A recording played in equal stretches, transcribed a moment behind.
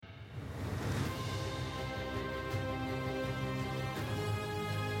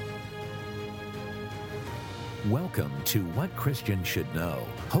Welcome to What Christians Should Know,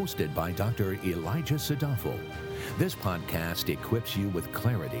 hosted by Dr. Elijah Sadafel. This podcast equips you with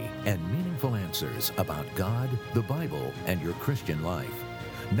clarity and meaningful answers about God, the Bible, and your Christian life.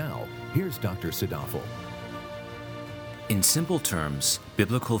 Now, here's Dr. Sadafel. In simple terms,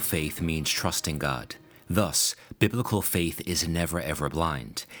 biblical faith means trusting God. Thus, biblical faith is never ever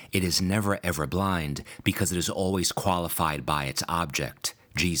blind. It is never ever blind because it is always qualified by its object,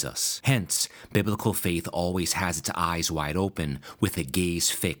 Jesus. Hence, biblical faith always has its eyes wide open with a gaze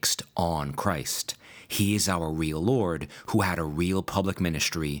fixed on Christ. He is our real Lord who had a real public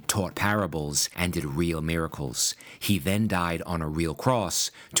ministry, taught parables, and did real miracles. He then died on a real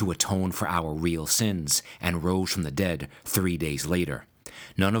cross to atone for our real sins and rose from the dead 3 days later.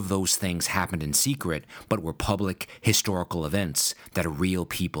 None of those things happened in secret, but were public, historical events that real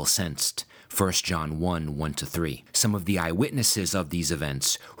people sensed. 1 John 1:1-3. Some of the eyewitnesses of these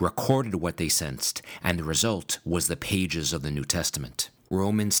events recorded what they sensed, and the result was the pages of the New Testament.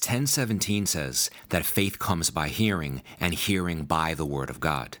 Romans 10:17 says that faith comes by hearing, and hearing by the Word of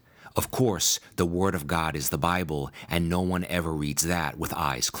God. Of course, the Word of God is the Bible, and no one ever reads that with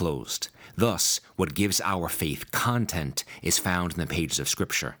eyes closed. Thus, what gives our faith content is found in the pages of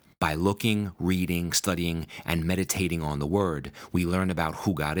Scripture. By looking, reading, studying, and meditating on the Word, we learn about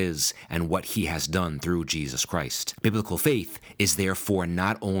who God is and what He has done through Jesus Christ. Biblical faith is therefore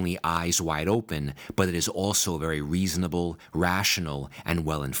not only eyes wide open, but it is also very reasonable, rational, and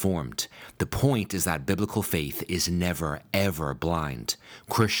well-informed. The point is that biblical faith is never, ever blind.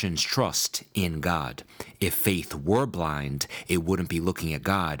 Christians trust in God. If faith were blind, it wouldn't be looking at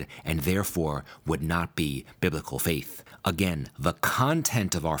God, and therefore would not be biblical faith. Again, the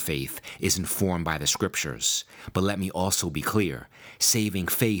content of our faith is informed by the Scriptures. But let me also be clear. Saving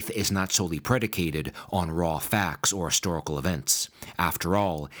faith is not solely predicated on raw facts or historical events. After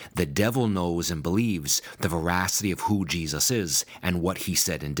all, the devil knows and believes the veracity of who Jesus is and what He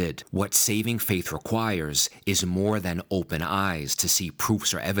said and did. What saving faith requires is more than open eyes to see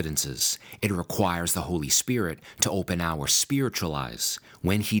proofs or evidences. It requires the Holy Spirit to open our spiritual eyes.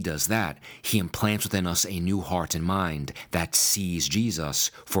 When He does that, He implants within us a new heart and mind that sees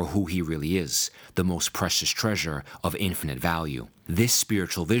Jesus for who He really is, the most precious treasure of infinite value. This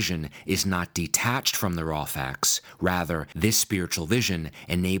spiritual vision is not detached from the raw facts. Rather, this spiritual vision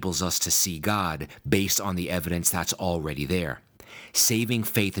enables us to see God based on the evidence that's already there. Saving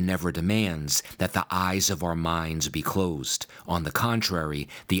faith never demands that the eyes of our minds be closed. On the contrary,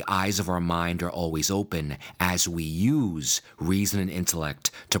 the eyes of our mind are always open as we use reason and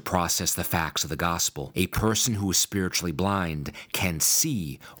intellect to process the facts of the gospel. A person who is spiritually blind can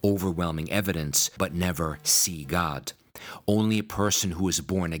see overwhelming evidence, but never see God. Only a person who is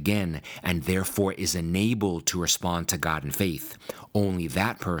born again and therefore is enabled to respond to God in faith, only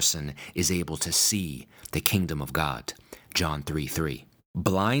that person is able to see the kingdom of God. John 3:3.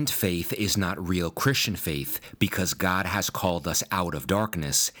 Blind faith is not real Christian faith because God has called us out of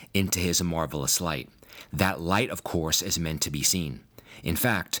darkness into His marvelous light. That light, of course, is meant to be seen. In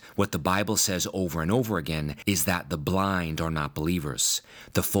fact, what the Bible says over and over again is that the blind are not believers.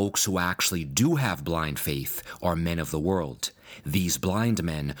 The folks who actually do have blind faith are men of the world. These blind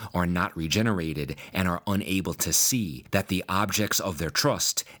men are not regenerated and are unable to see that the objects of their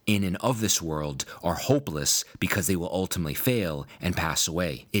trust in and of this world are hopeless because they will ultimately fail and pass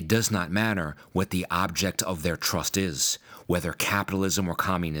away. It does not matter what the object of their trust is, whether capitalism or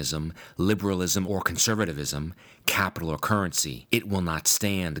communism, liberalism or conservatism, capital or currency. It will not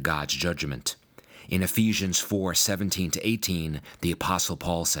stand God's judgment. In Ephesians 4:17-18, the Apostle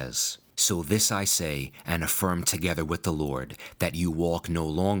Paul says, "So this I say and affirm together with the Lord, that you walk no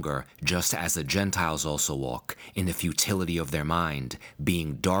longer just as the Gentiles also walk, in the futility of their mind,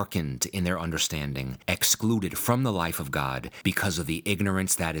 being darkened in their understanding, excluded from the life of God because of the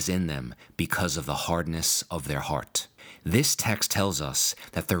ignorance that is in them, because of the hardness of their heart." This text tells us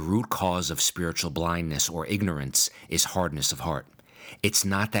that the root cause of spiritual blindness or ignorance is hardness of heart. It's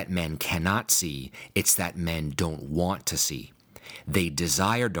not that men cannot see, it's that men don't want to see. They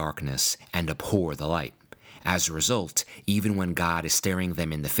desire darkness and abhor the light. As a result, even when God is staring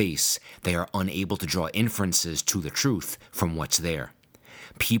them in the face, they are unable to draw inferences to the truth from what's there.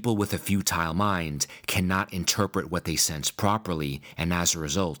 People with a futile mind cannot interpret what they sense properly, and as a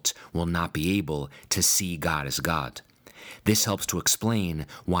result, will not be able to see God as God. This helps to explain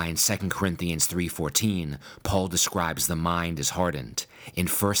why in 2 Corinthians 3:14, Paul describes the mind as hardened. In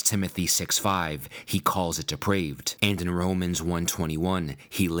 1 Timothy 6:5, he calls it depraved. And in Romans 1:21,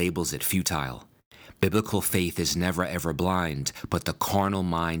 he labels it futile. Biblical faith is never ever blind, but the carnal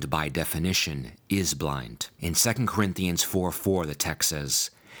mind by definition is blind. In 2 Corinthians 4:4, the text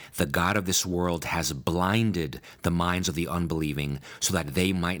says, The God of this world has blinded the minds of the unbelieving so that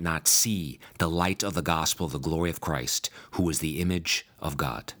they might not see the light of the gospel of the glory of Christ, who is the image of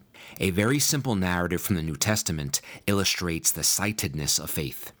God. A very simple narrative from the New Testament illustrates the sightedness of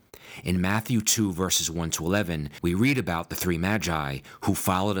faith. In Matthew 2, verses 1 to 11, we read about the three magi who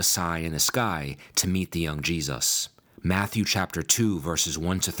followed a sign in the sky to meet the young Jesus. Matthew chapter 2, verses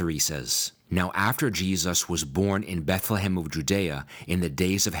 1 to 3 says, "Now after Jesus was born in Bethlehem of Judea in the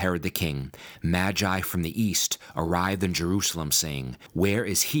days of Herod the king, magi from the east arrived in Jerusalem, saying, 'Where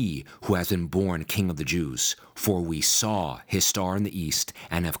is he who has been born King of the Jews? For we saw his star in the east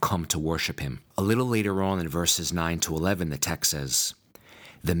and have come to worship him.'" A little later on in verses 9 to 11, the text says,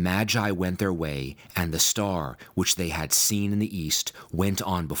 "The Magi went their way, and the star which they had seen in the east went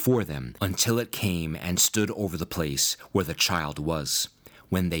on before them, until it came and stood over the place where the child was.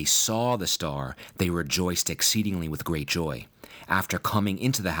 When they saw the star, they rejoiced exceedingly with great joy. After coming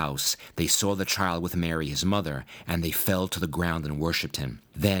into the house, they saw the child with Mary his mother, and they fell to the ground and worshipped him.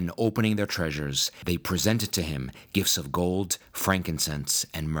 Then, opening their treasures, they presented to him gifts of gold, frankincense,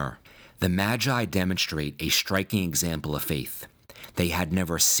 and myrrh." The Magi demonstrate a striking example of faith. They had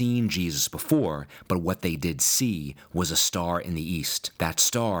never seen Jesus before, but what they did see was a star in the east. That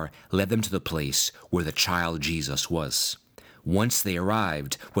star led them to the place where the child Jesus was. Once they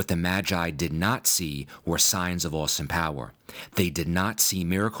arrived, what the Magi did not see were signs of awesome power. They did not see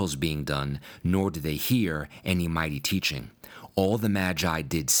miracles being done, nor did they hear any mighty teaching. All the Magi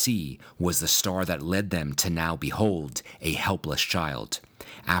did see was the star that led them to now behold a helpless child.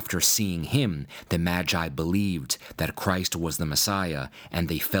 After seeing him, the Magi believed that Christ was the Messiah, and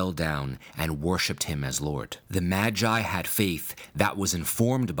they fell down and worshipped him as Lord. The Magi had faith that was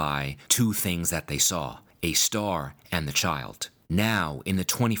informed by two things that they saw: a star and the child. Now, in the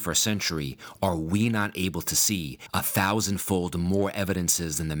 21st century, are we not able to see 1,000-fold more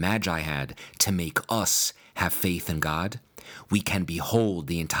evidences than the Magi had to make us have faith in God? We can behold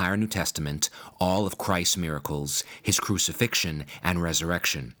the entire New Testament, all of Christ's miracles, his crucifixion and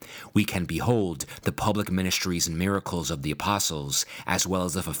resurrection. We can behold the public ministries and miracles of the apostles, as well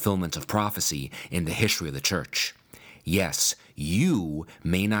as the fulfillment of prophecy in the history of the church. Yes, you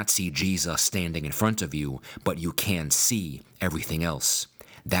may not see Jesus standing in front of you, but you can see everything else.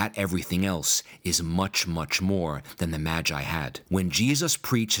 That everything else is much, much more than the Magi had. When Jesus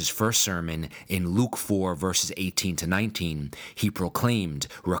preached his first sermon in Luke 4, verses 18 to 19, he proclaimed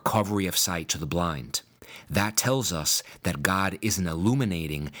recovery of sight to the blind. That tells us that God is an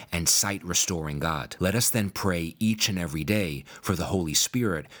illuminating and sight-restoring God. Let us then pray each and every day for the Holy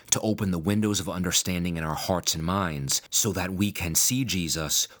Spirit to open the windows of understanding in our hearts and minds so that we can see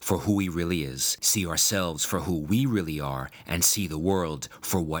Jesus for who he really is, see ourselves for who we really are, and see the world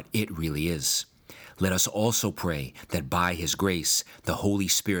for what it really is. Let us also pray that by his grace, the Holy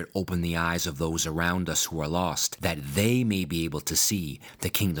Spirit open the eyes of those around us who are lost, that they may be able to see the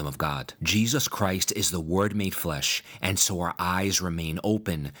kingdom of God. Jesus Christ is the Word made flesh, and so our eyes remain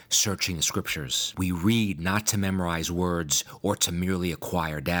open, searching the Scriptures. We read not to memorize words or to merely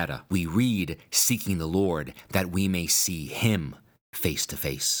acquire data. We read seeking the Lord, that we may see him face to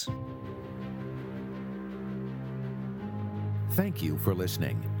face. Thank you for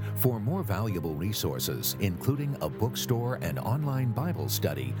listening. For more valuable resources, including a bookstore and online Bible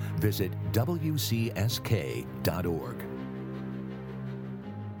study, visit wcsk.org.